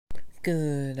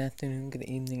Good afternoon, good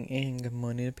evening, and good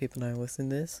morning to people that listen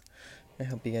to this. I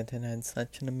hope you guys had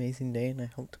such an amazing day, and I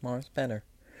hope tomorrow's better.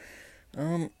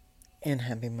 And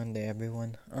happy Monday,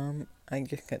 everyone. I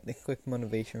just got the quick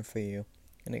motivation for you,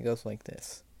 and it goes like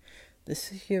this.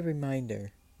 This is your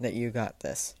reminder that you got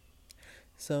this.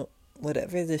 So,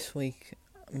 whatever this week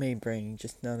may bring,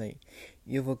 just know that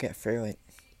you will get through it.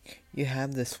 You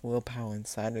have this willpower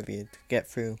inside of you to get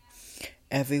through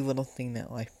every little thing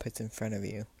that life puts in front of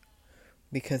you.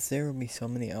 Because there will be so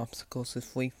many obstacles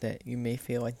this week that you may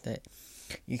feel like that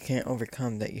you can't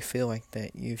overcome, that you feel like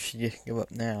that you should just give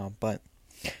up now. But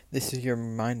this is your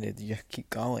reminder to just keep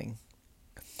going.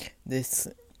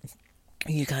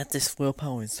 You got this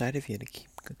willpower inside of you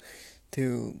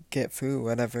to get through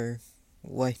whatever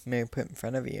life may put in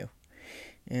front of you.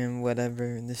 And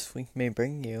whatever this week may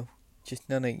bring you, just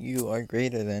know that you are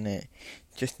greater than it.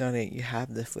 Just know that you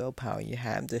have this willpower, you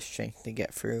have this strength to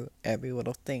get through every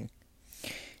little thing.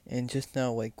 And just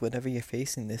know, whatever you're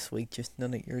facing this week, just know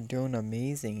that you're doing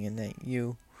amazing and that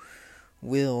you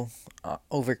will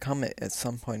overcome it at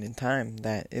some point in time.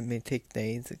 That it may take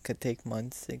days, it could take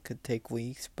months, it could take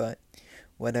weeks, but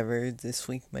whatever this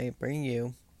week may bring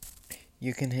you,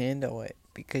 you can handle it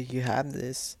because you have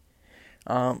this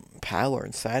power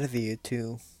inside of you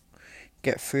to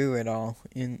get through it all.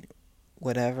 And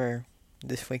whatever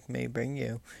this week may bring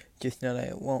you, just know that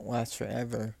it won't last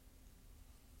forever.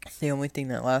 The only thing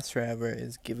that lasts forever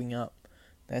is giving up.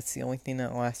 That's the only thing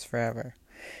that lasts forever.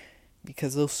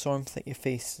 Because those storms that you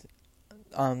face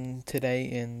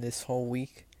today and this whole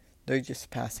week, they're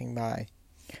just passing by.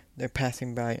 They're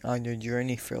passing by on your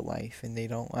journey for life, and they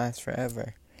don't last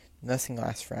forever. Nothing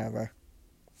lasts forever.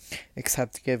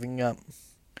 Except giving up.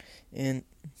 And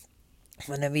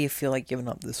whenever you feel like giving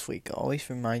up this week, always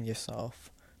remind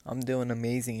yourself, I'm doing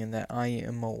amazing and that I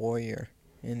am a warrior.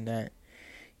 And that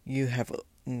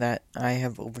I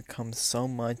have overcome so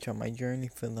much on my journey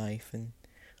for life, and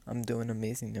I'm doing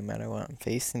amazing no matter what I'm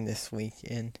facing this week.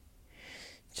 And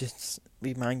just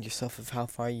remind yourself of how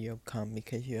far you have come,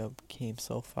 because you have came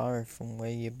so far from where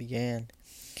you began.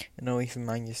 And always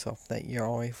remind yourself that you're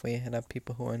always way ahead of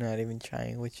people who are not even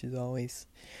trying, which is always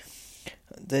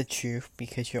the truth,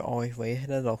 because you're always way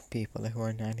ahead of those people who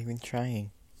are not even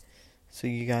trying. So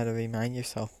you gotta remind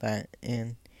yourself that,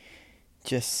 and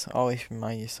just always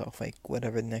remind yourself,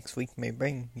 whatever next week may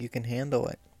bring, you can handle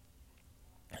it.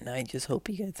 And I just hope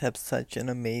you guys have such an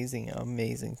amazing,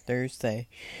 amazing Thursday.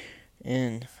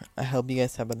 And I hope you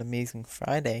guys have an amazing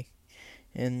Friday.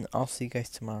 And I'll see you guys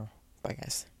tomorrow. Bye,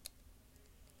 guys.